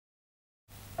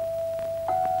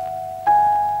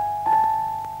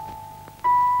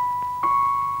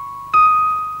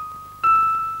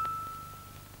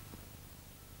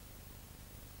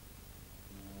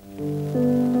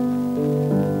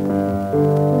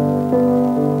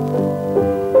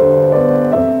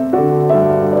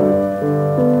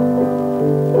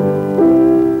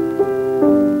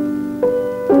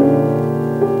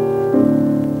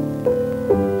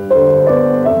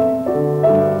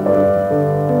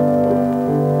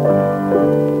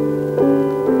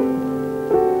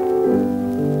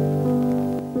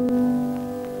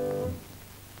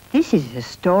This is a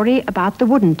story about the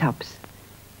Woodentops.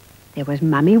 There was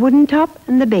Mummy Woodentop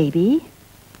and the baby,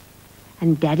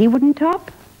 and Daddy Woodentop.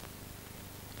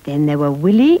 Then there were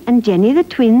Willie and Jenny the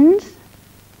twins,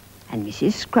 and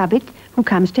Mrs. Scrubbit, who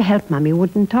comes to help Mummy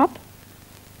Woodentop,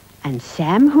 and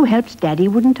Sam, who helps Daddy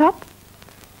Woodentop,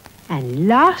 and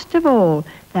last of all,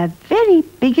 the very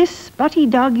biggest spotty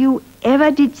dog you ever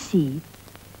did see.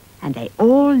 And they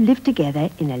all lived together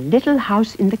in a little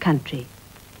house in the country.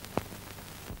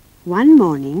 One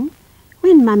morning,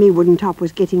 when Mummy Woodentop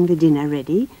was getting the dinner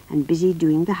ready and busy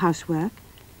doing the housework,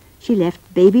 she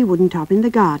left Baby Woodentop in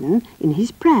the garden in his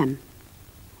pram.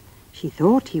 She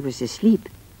thought he was asleep,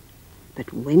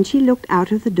 but when she looked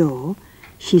out of the door,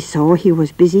 she saw he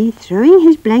was busy throwing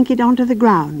his blanket onto the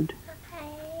ground.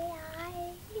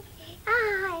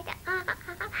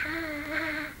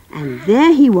 And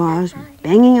there he was,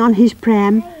 banging on his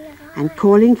pram and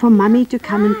calling for Mummy to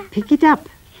come and pick it up.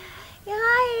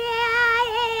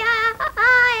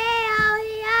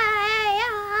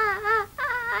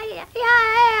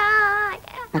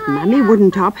 But Mummy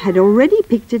Woodentop had already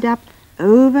picked it up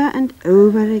over and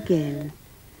over again.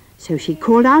 So she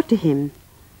called out to him,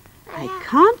 "I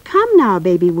can't come now,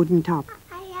 Baby Woodentop.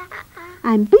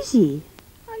 I'm busy.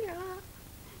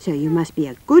 So you must be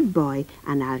a good boy,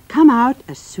 and I'll come out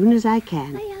as soon as I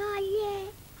can."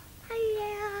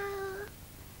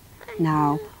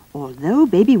 Now, although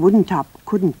Baby Woodentop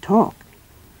couldn't talk,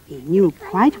 he knew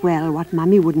quite well what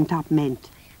Mummy Woodentop meant.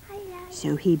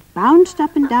 So he bounced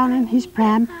up and down in his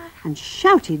pram and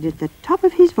shouted at the top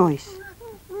of his voice.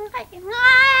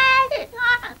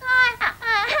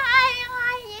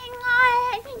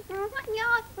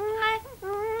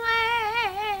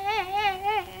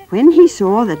 When he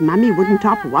saw that Mummy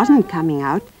Woodentop wasn't coming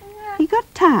out, he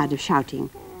got tired of shouting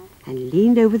and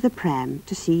leaned over the pram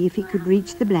to see if he could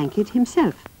reach the blanket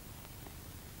himself.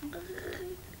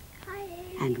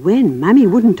 And when Mummy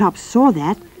Woodentop saw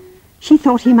that, she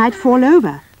thought he might fall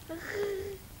over.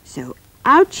 So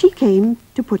out she came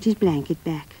to put his blanket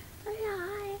back.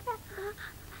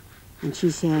 And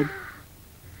she said,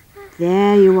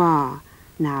 "There you are.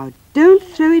 Now don't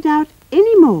throw it out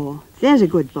any more. There's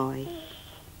a good boy."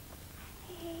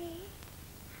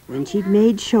 When she'd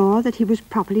made sure that he was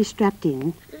properly strapped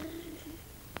in,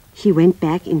 she went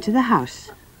back into the house.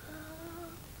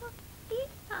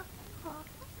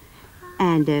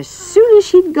 And as soon as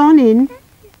she'd gone in,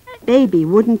 Baby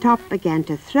Woodentop began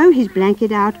to throw his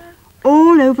blanket out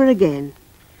all over again.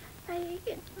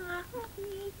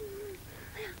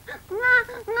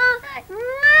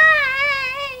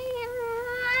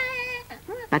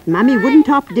 But Mummy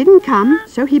Woodentop didn't come,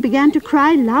 so he began to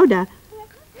cry louder.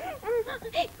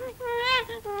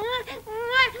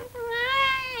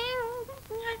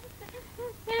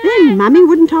 Then Mummy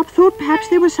Woodentop thought perhaps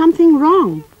there was something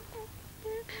wrong.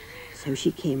 So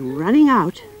she came running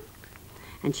out,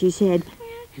 and she said,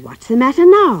 "What's the matter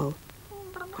now?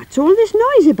 What's all this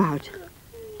noise about?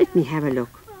 Let me have a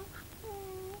look.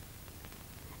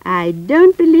 I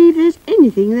don't believe there's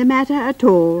anything the matter at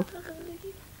all."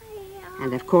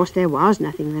 And of course there was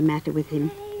nothing the matter with him.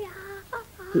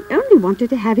 He only wanted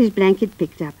to have his blanket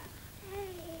picked up.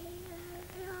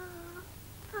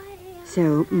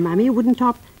 So Mummy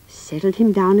Woodentop settled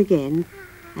him down again,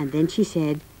 and then she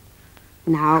said,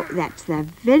 "Now that's the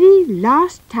very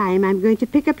last time I'm going to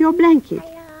pick up your blanket,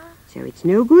 so it's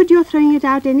no good you're throwing it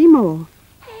out any more.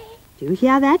 Do you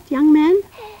hear that, young man?"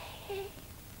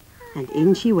 And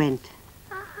in she went.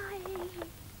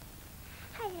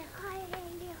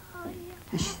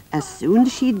 As soon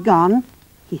as she'd gone,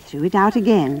 he threw it out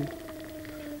again.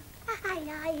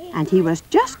 And he was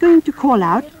just going to call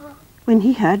out when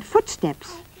he heard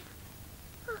footsteps.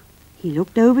 He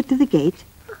looked over to the gate,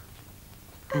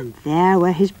 and there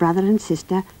were his brother and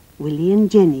sister, Willie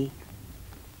and Jenny.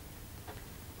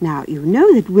 Now, you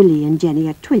know that Willie and Jenny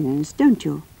are twins, don't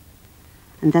you?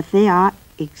 And that they are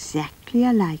exactly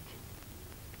alike.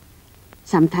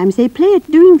 Sometimes they play at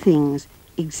doing things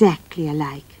exactly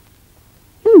alike.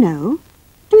 You know,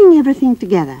 doing everything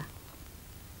together.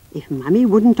 If Mummy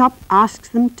Woodentop asks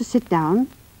them to sit down,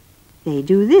 they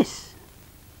do this.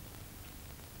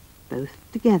 Both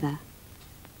together.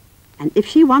 And if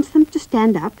she wants them to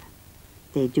stand up,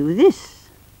 they do this.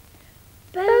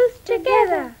 Both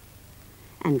together.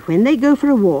 And when they go for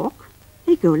a walk,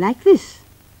 they go like this.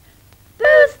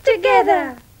 Both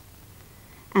together.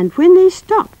 And when they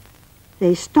stop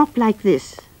like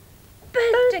this.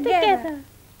 Both together.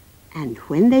 And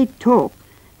when they talk,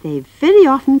 they very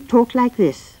often talk like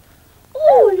this.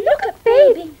 Oh, look at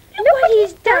Baby. Look what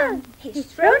he's done. He's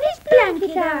thrown his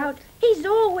blanket out. He's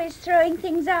always throwing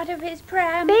things out. out of his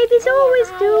pram. Babies always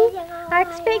do. I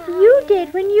expect you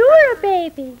did when you were a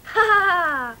baby. Ha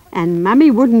ha! And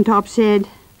Mummy Woodentop said,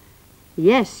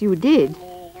 yes, you did.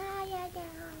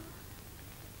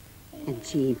 And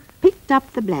she picked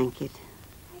up the blanket.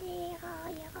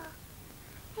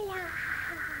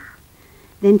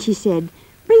 Then she said,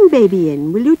 bring baby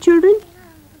in, will you, children?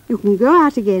 You can go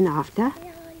out again after.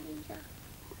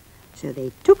 So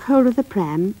they took hold of the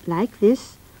pram like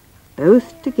this,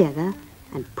 both together,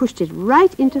 and pushed it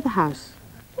right into the house.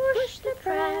 Push the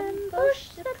pram,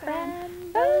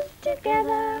 both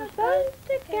together, both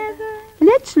together.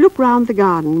 Let's look round the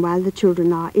garden while the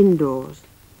children are indoors.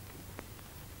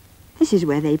 This is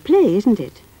where they play, isn't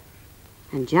it?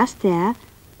 And just there,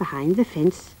 behind the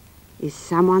fence, is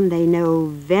someone they know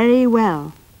very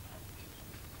well.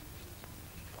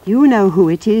 You know who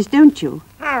it is, don't you?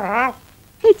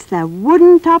 It's the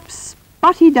Woodentops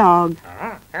Spotty dog.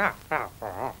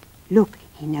 Look,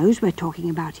 he knows we're talking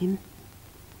about him.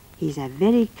 He's a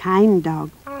very kind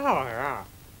dog.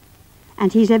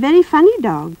 And he's a very funny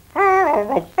dog.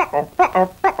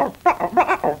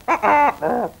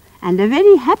 And a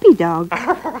very happy dog.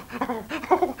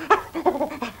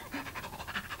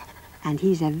 And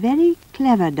he's a very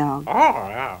clever dog.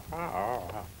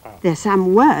 There's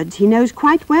some words he knows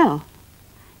quite well.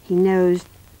 He knows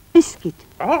biscuit.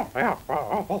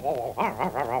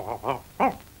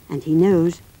 And he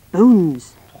knows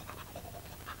bones.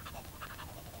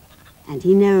 And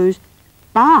he knows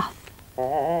bath.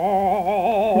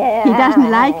 He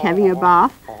doesn't like having a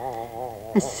bath.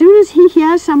 As soon as he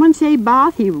hears someone say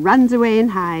bath, he runs away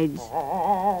and hides.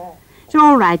 It's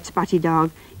all right, Spotty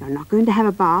dog. You're not going to have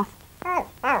a bath.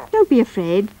 Don't be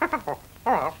afraid.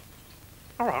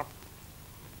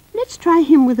 Let's try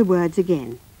him with the words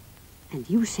again. And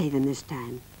you say them this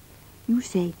time. You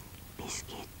say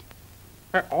biscuit.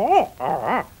 Bones.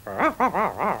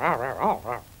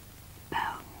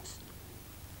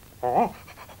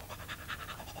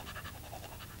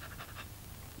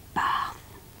 Bath.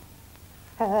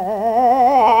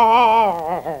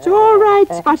 It's all right,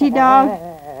 Spotty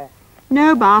dog.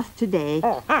 No bath today.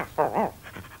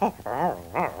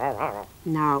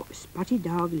 Now, Spotty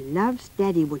dog loves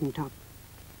Daddy Woodentop.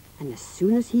 And as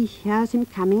soon as he hears him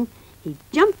coming, he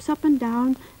jumps up and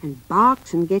down and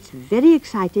barks and gets very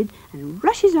excited and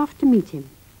rushes off to meet him.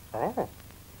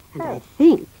 And I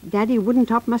think Daddy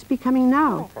Woodentop must be coming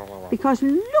now, because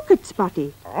look at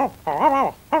Spotty.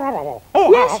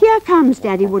 Yes, here comes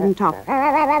Daddy Woodentop.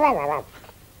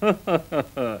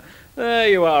 There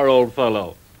you are, old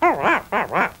fellow.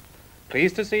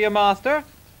 Pleased to see you, master?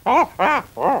 Oh,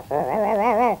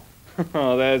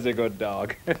 there's a good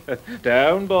dog.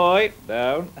 Down, boy,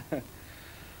 down.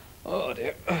 Oh,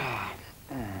 dear.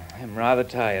 I'm rather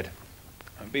tired.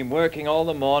 I've been working all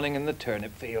the morning in the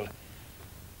turnip field.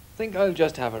 Think I'll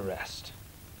just have a rest.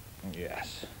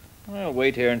 Yes, I'll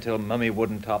wait here until Mummy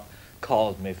Woodentop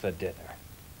calls me for dinner.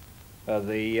 Are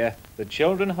the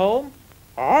children home?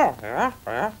 Oh,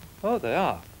 they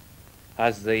are.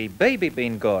 Has the baby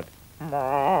been good?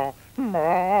 Not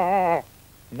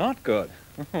good?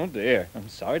 Oh, dear. I'm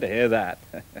sorry to hear that.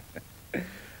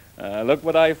 Look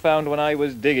what I found when I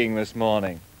was digging this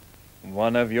morning.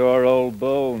 One of your old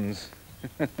bones.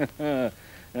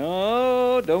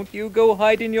 Oh, don't you go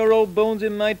hiding your old bones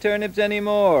in my turnips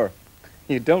anymore.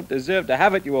 You don't deserve to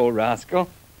have it, you old rascal.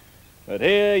 But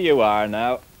here you are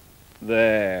now.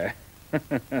 There.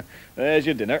 There's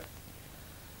your dinner.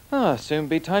 Ah, soon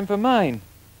be time for mine.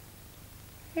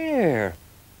 Here.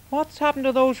 What's happened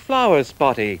to those flowers,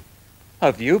 Spotty?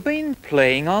 Have you been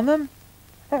playing on them?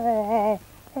 Oh,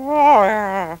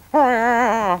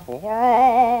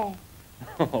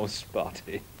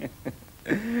 Spotty.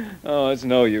 Oh, it's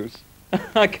no use.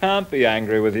 I can't be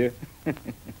angry with you.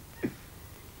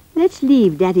 Let's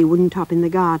leave Daddy Woodentop in the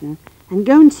garden and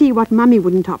go and see what Mummy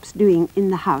Woodentop's doing in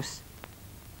the house.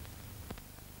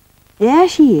 There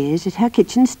she is at her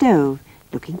kitchen stove,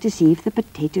 looking to see if the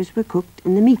potatoes were cooked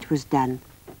and the meat was done.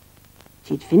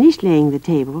 She'd finished laying the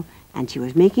table, and she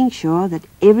was making sure that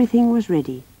everything was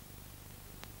ready.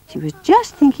 She was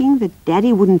just thinking that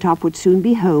Daddy Woodentop would soon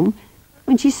be home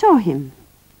when she saw him.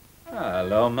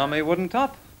 Hello, Mummy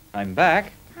Woodentop. I'm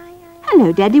back.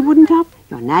 Hello, Daddy Woodentop.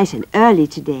 You're nice and early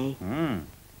today.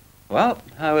 Well,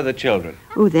 how are the children?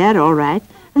 Oh, they're all right.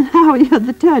 And how are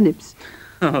the turnips?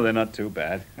 Oh, they're not too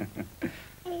bad.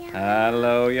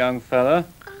 Hello, young fella.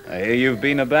 I hear you've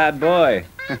been a bad boy.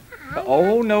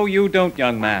 Oh, no, you don't,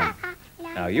 young man.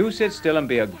 Now, you sit still and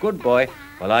be a good boy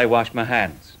while I wash my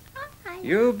hands.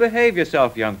 You behave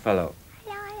yourself, young fellow.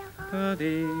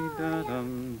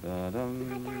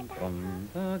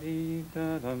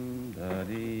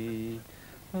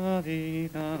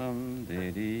 Da-dee-da-dum,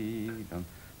 dee-dee-dum,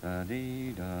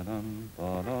 da-dee-da-dum,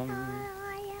 ba-dum.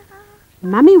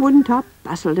 Mummy Woodentop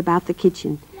bustled about the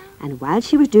kitchen, and while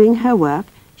she was doing her work,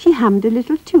 she hummed a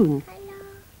little tune.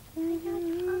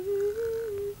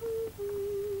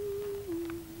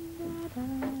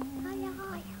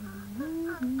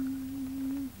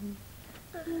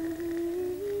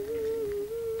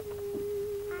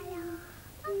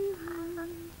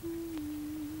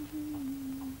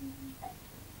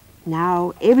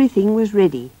 Now everything was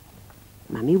ready.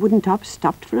 Mummy Woodentop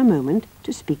stopped for a moment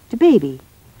to speak to Baby,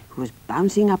 who was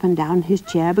bouncing up and down his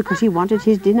chair because he wanted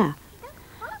his dinner.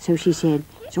 So she said,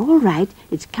 "It's all right,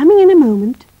 it's coming in a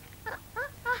moment."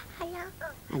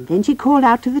 And then she called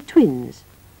out to the twins,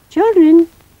 "Children,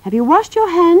 have you washed your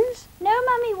hands?" No,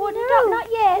 Mummy Woodentop,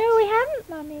 not yet. No, we haven't,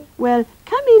 Mummy. Well,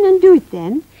 come in and do it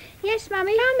then. Yes,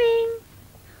 Mummy. Coming.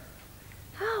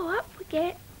 Oh, up we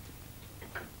get.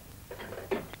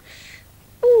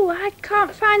 Oh, I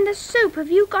can't find the soup.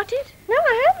 Have you got it? No,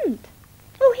 I haven't.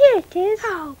 Oh, here it is.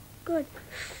 Oh, good.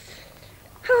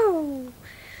 Oh,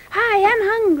 I am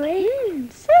hungry.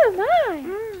 So am I.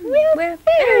 We're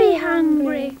very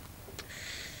hungry.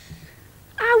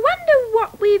 I wonder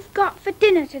what we've got for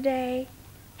dinner today.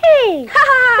 Hey! Ha!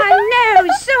 No,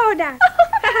 soda!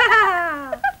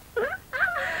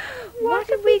 What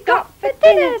have we got for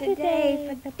dinner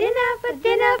today? For dinner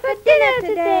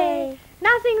today.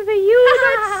 Nothing for you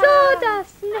but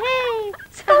sawdust and hay.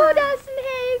 Sawdust and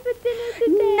hay for dinner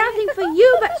today. Nothing for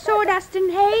you but sawdust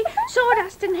and hay.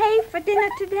 Sawdust and hay for dinner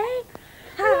today.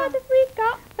 What have we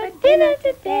got for dinner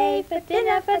today? For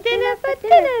dinner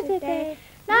today.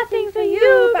 Nothing for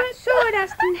you but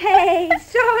sawdust and hay.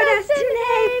 Sawdust and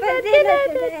hay for dinner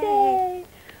today.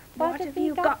 What have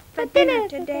you got for dinner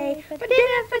today? For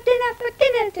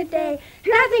dinner today.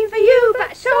 Nothing for you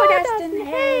but sawdust and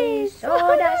hay.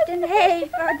 Sawdust and hay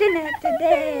for dinner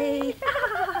today.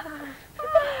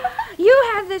 You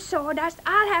have the sawdust,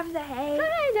 I'll have the hay.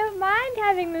 I don't mind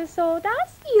having the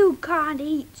sawdust. You can't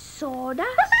eat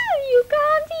sawdust. You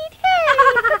can't eat hay.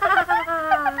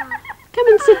 Come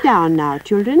and sit down now,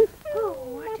 children. Oh,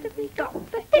 what have we got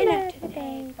for dinner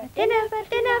today? For dinner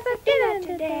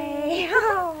today.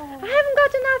 Oh. I haven't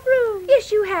got enough room.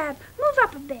 Yes, you have. Move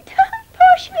up a bit.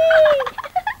 Push me.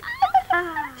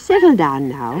 Settle down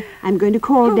now. I'm going to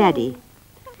call Daddy.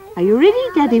 Are you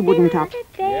ready, Daddy Woodentop?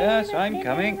 Yes, I'm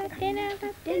coming.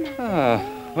 Dinner.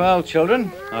 Well,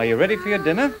 children, are you ready for your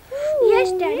dinner?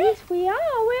 Yes, Daddy. Yes, we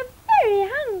are. We're very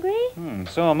hungry.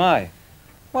 So am I.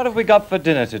 What have we got for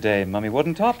dinner today, Mummy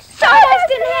Woodentop?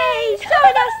 Sawdust and hay!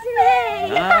 Sawdust and hay!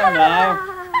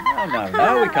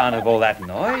 No, we can't have all that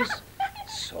noise.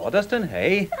 Sawdust and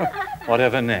hay.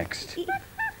 Whatever next.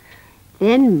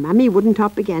 Then Mummy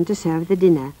Woodentop began to serve the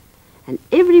dinner, and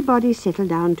everybody settled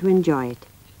down to enjoy it.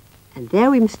 And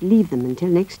there we must leave them until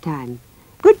next time.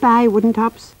 Goodbye,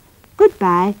 Woodentops.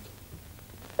 Goodbye.